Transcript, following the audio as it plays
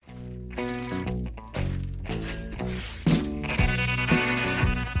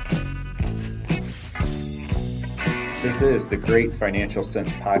This is the Great Financial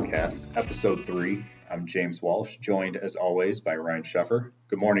Sense Podcast, Episode 3. I'm James Walsh, joined as always by Ryan Sheffer.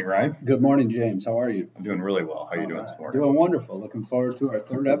 Good morning, Ryan. Good morning, James. How are you? I'm doing really well. How are you doing this morning? Doing wonderful. Looking forward to our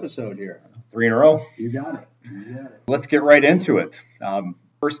third episode here. 3 in a row. You got it. Let's get right into it.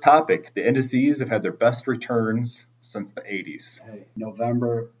 First topic, the indices have had their best returns since the 80s. Hey,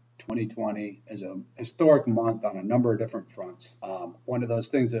 November 2020 is a historic month on a number of different fronts. One of those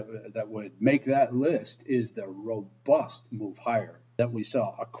things that would make that list is the robust move higher that we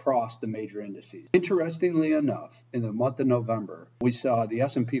saw across the major indices. Interestingly enough, in the month of November, we saw the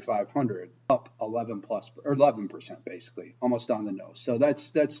S&P 500 up 11% basically, almost on the nose. So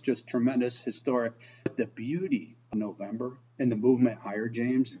that's just tremendous, historic. But the beauty of November and the movement higher,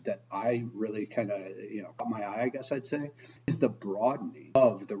 James, that I really kind of caught my eye, I guess I'd say, is the broadening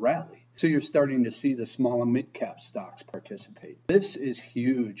of the rally. So you're starting to see the small and mid-cap stocks participate. This is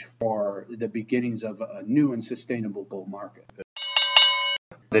huge for the beginnings of a new and sustainable bull market.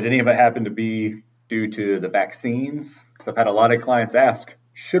 Did any of it happen to be due to the vaccines? Because I've had a lot of clients ask,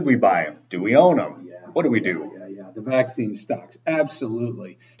 should we buy them? Do we own them? Yeah. What do we do? Yeah. The vaccine stocks,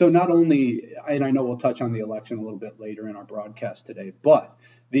 absolutely. So not only, and I know we'll touch on the election a little bit later in our broadcast today, but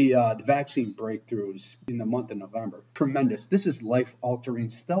the vaccine breakthroughs in the month of November, tremendous. This is life-altering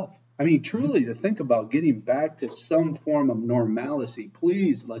stuff. I mean, truly, to think about getting back to some form of normalcy,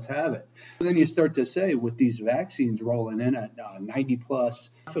 please, let's have it. And then you start to say, with these vaccines rolling in at 90-plus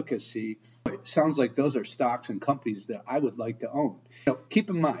efficacy, it sounds like those are stocks and companies that I would like to own.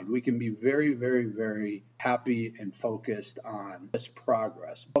 Keep in mind, we can be very, very, very happy and focused on this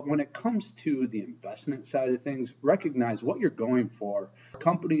progress. But when it comes to the investment side of things, recognize what you're going for.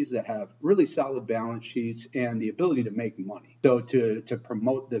 Companies that have really solid balance sheets and the ability to make money. So to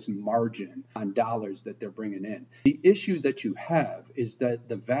promote this margin on dollars that they're bringing in. The issue that you have is that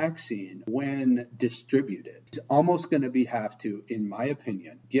the vaccine, when distributed, is almost going to have to, in my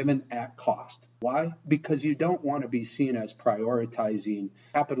opinion, given at cost. Why? Because you don't want to be seen as prioritizing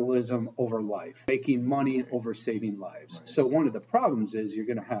capitalism over life, making money over saving lives. Right. So one of the problems is you're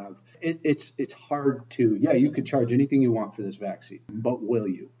going to have, it's hard to, you could charge anything you want for this vaccine, but will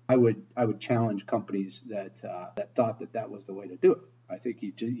you? I would challenge companies that thought that was the way to do it. I think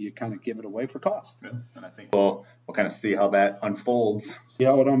you kind of give it away for cost. Yeah. And I think we'll kind of see how that unfolds. See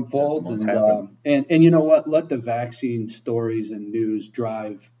how it unfolds, and you know what? Let the vaccine stories and news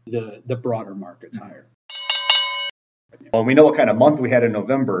drive the broader markets higher. Well, we know what kind of month we had in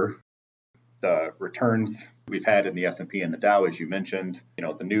November. The returns we've had in the S&P and the Dow, as you mentioned,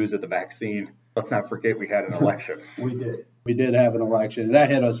 the news of the vaccine. Let's not forget we had an election. We did have an election. That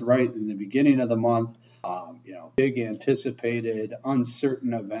hit us right in the beginning of the month. Big anticipated,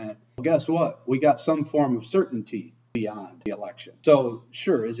 uncertain event. Well, guess what? We got some form of certainty beyond the election. So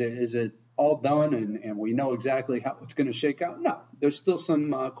sure, is it all done and we know exactly how it's going to shake out? No, there's still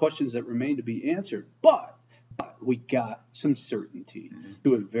some questions that remain to be answered, but we got some certainty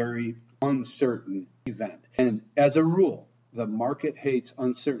to a very uncertain event. And as a rule, the market hates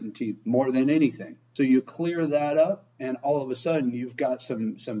uncertainty more than anything. So you clear that up, and all of a sudden you've got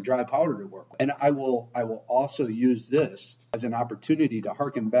some dry powder to work with. And I will also use this as an opportunity to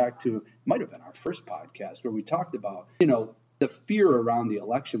harken back to, might have been our first podcast where we talked about, the fear around the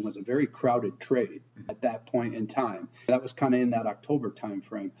election was a very crowded trade at that point in time. That was kind of in that October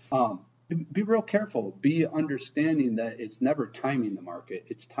timeframe. Be real careful. Be understanding that it's never timing the market.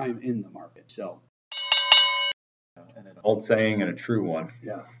 It's time in the market. So. An old saying and a true one.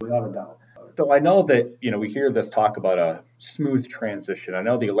 Yeah, without a doubt. So I know that, we hear this talk about a smooth transition. I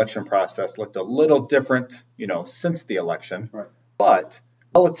know the election process looked a little different, since the election. Right. But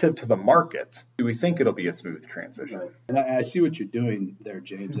relative to the market, do we think it'll be a smooth transition? Right. And I see what you're doing there,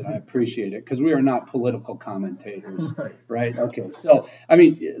 James, and I appreciate it because we are not political commentators, right? Okay, so,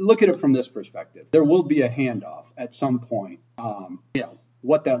 look at it from this perspective. There will be a handoff at some point,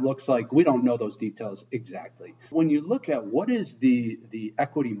 What that looks like, we don't know those details exactly. When you look at what is the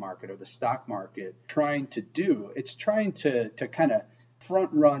equity market or the stock market trying to do, it's trying to kind of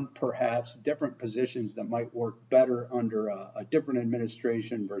front run perhaps different positions that might work better under a different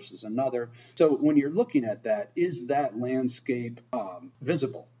administration versus another. So when you're looking at that, is that landscape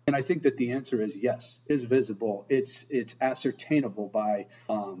visible? And I think that the answer is yes, is visible. It's ascertainable by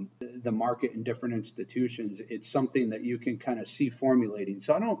the market and different institutions. It's something that you can kind of see formulating.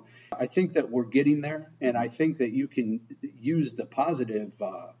 So I think that we're getting there, and I think that you can use the positive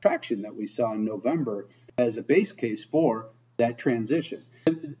traction that we saw in November as a base case for that transition.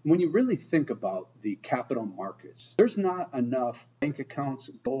 When you really think about the capital markets, there's not enough bank accounts,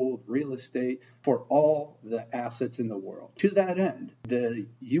 gold, real estate for all the assets in the world. To that end, the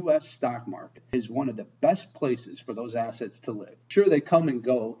U.S. stock market is one of the best places for those assets to live. Sure, they come and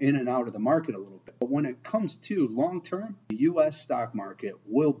go in and out of the market a little bit, but when it comes to long term, the U.S. stock market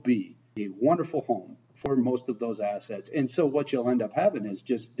will be a wonderful home for most of those assets. And so what you'll end up having is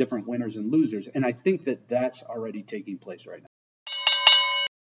just different winners and losers. And I think that that's already taking place right now.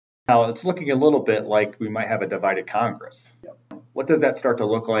 Now, it's looking a little bit like we might have a divided Congress. Yep. What does that start to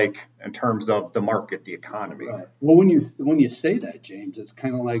look like in terms of the market, the economy? Right. Well, when you say that, James, it's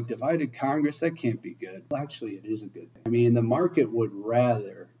kind of like divided Congress. That can't be good. Well, actually, it is a good thing. I mean, the market would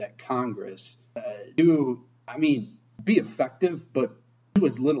rather that Congress be effective, but do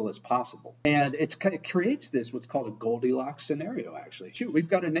as little as possible. And it creates this, what's called a Goldilocks scenario, actually. Shoot, we've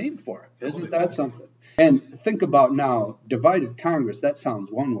got a name for it. Isn't that something? And think about now, divided Congress, that sounds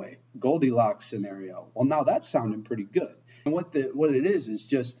one way. Goldilocks scenario. Well, now that's sounding pretty good. And what it is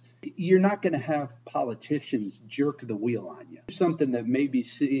just, you're not going to have politicians jerk the wheel on you. Something that maybe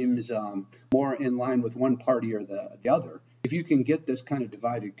seems more in line with one party or the other. If you can get this kind of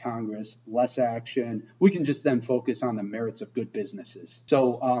divided Congress, less action, we can just then focus on the merits of good businesses.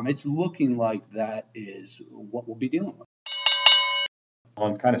 So it's looking like that is what we'll be dealing with. Well,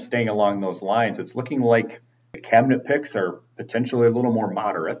 and kind of staying along those lines, it's looking like the cabinet picks are potentially a little more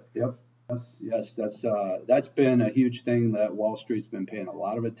moderate. Yep. Yes, that's been a huge thing that Wall Street's been paying a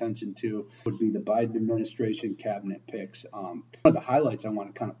lot of attention to, would be the Biden administration cabinet picks. One of the highlights I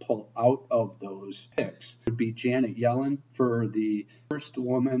want to kind of pull out of those picks would be Janet Yellen for the first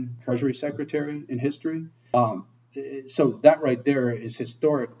woman Treasury Secretary in history. So that right there is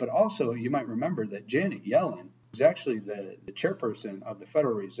historic, but also you might remember that Janet Yellen was actually the chairperson of the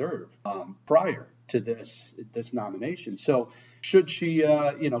Federal Reserve prior to this nomination. So should she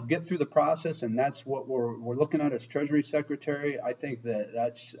get through the process, and that's what we're looking at as Treasury Secretary, I think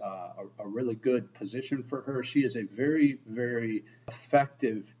that's a really good position for her. She is a very, very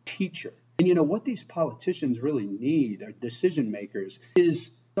effective teacher. And what these politicians really need, or decision makers,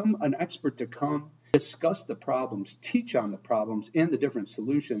 is an expert to come, discuss the problems, teach on the problems and the different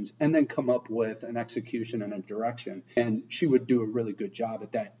solutions, and then come up with an execution and a direction. And she would do a really good job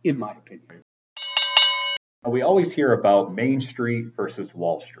at that, in my opinion. We always hear about Main Street versus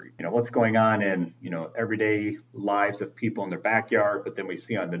Wall Street. What's going on in, everyday lives of people in their backyard, but then we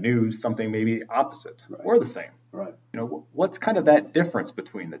see on the news something maybe opposite or the same. Right. What's kind of that difference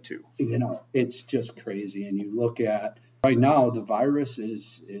between the two? It's just crazy. And you look at right now, the virus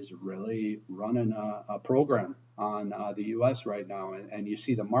is really running a program on the U.S. right now, and you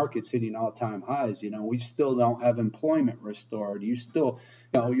see the markets hitting all-time highs. We still don't have employment restored. You still,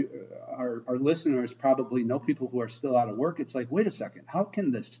 our listeners probably know people who are still out of work. It's like, wait a second, how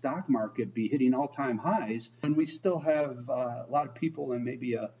can the stock market be hitting all-time highs when we still have a lot of people in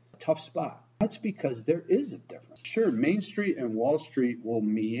maybe a tough spot? That's because there is a difference. Sure, Main Street and Wall Street will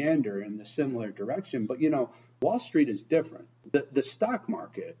meander in the similar direction, but Wall Street is different. The stock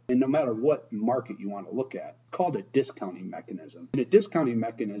market, and no matter what market you want to look at, called a discounting mechanism. And a discounting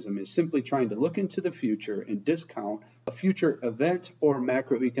mechanism is simply trying to look into the future and discount a future event or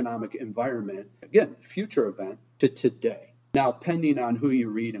macroeconomic environment, again, future event, to today. Now, depending on who you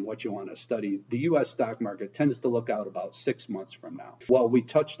read and what you want to study, the U.S. stock market tends to look out about 6 months from now. Well, we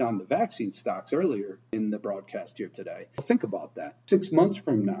touched on the vaccine stocks earlier in the broadcast here today. Well, think about that. 6 months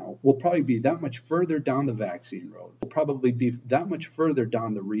from now, we'll probably be that much further down the vaccine road. We'll probably be that much further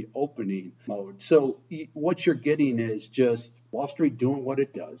down the reopening mode. So what you're getting is just Wall Street doing what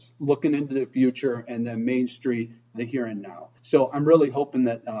it does, looking into the future, and then Main Street, the here and now. So I'm really hoping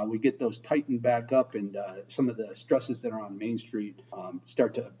that we get those tightened back up, and some of the stresses that are on Main Street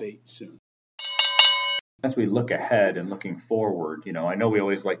start to abate soon. As we look ahead and looking forward, I know we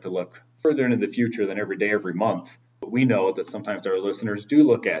always like to look further into the future than every day, every month, but we know that sometimes our listeners do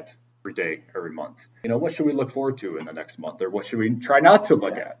look at every day, every month. What should we look forward to in the next month, or what should we try not to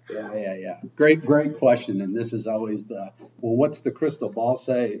look at? Yeah. Great question. And this is always what's the crystal ball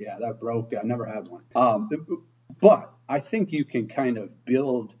say? Yeah, that broke. I never had one. But I think you can kind of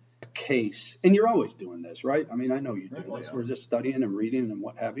build a case, and you're always doing this, right? I mean, I know you do this. Yeah. We're just studying and reading and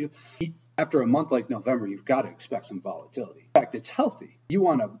what have you. After a month like November, you've got to expect some volatility. In fact, it's healthy. You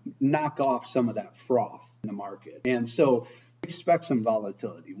want to knock off some of that froth in the market. And so expect some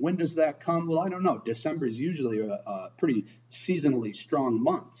volatility. When does that come? Well, I don't know. December is usually a pretty seasonally strong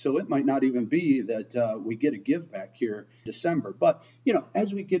month, so it might not even be that we get a give back here in December. But,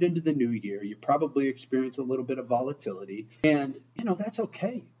 as we get into the new year, you probably experience a little bit of volatility, and, that's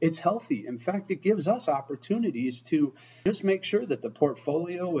okay. It's healthy. In fact, it gives us opportunities to just make sure that the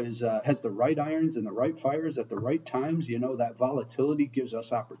portfolio has the right irons and the right fires at the right times. That volatility gives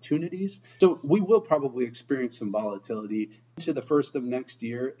us opportunities. So we will probably experience some volatility into the first of next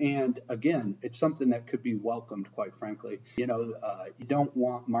year. And again, it's something that could be welcomed, quite frankly. You don't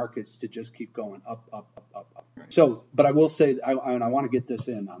want markets to just keep going up, up, up, up, up. So, but I will say, and I want to get this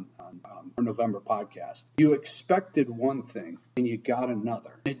in on our November podcast. You expected one thing and you got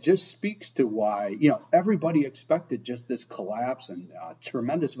another. It just speaks to why, everybody expected just this collapse and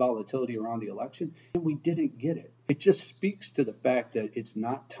tremendous volatility around the election, and we didn't get it. It just speaks to the fact that it's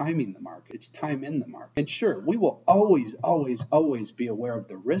not timing the market, it's time in the market. And sure, we will always, always, always be aware of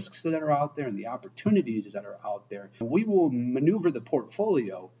the risks that are out there and the opportunities that are out there. And we will maneuver the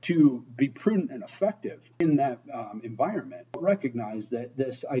portfolio to be prudent and effective in that environment. Recognize that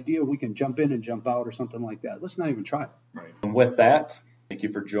this idea we can jump in and jump out or something like that, let's not even try it. Right. And with that, thank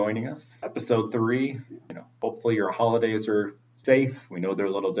you for joining us. Episode 3, hopefully your holidays are safe. We know they're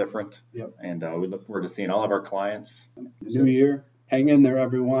a little different. Yep. And we look forward to seeing all of our clients. New year. Hang in there,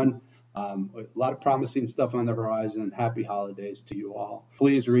 everyone. A lot of promising stuff on the horizon. Happy holidays to you all.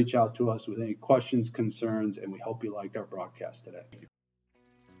 Please reach out to us with any questions, concerns, and we hope you liked our broadcast today.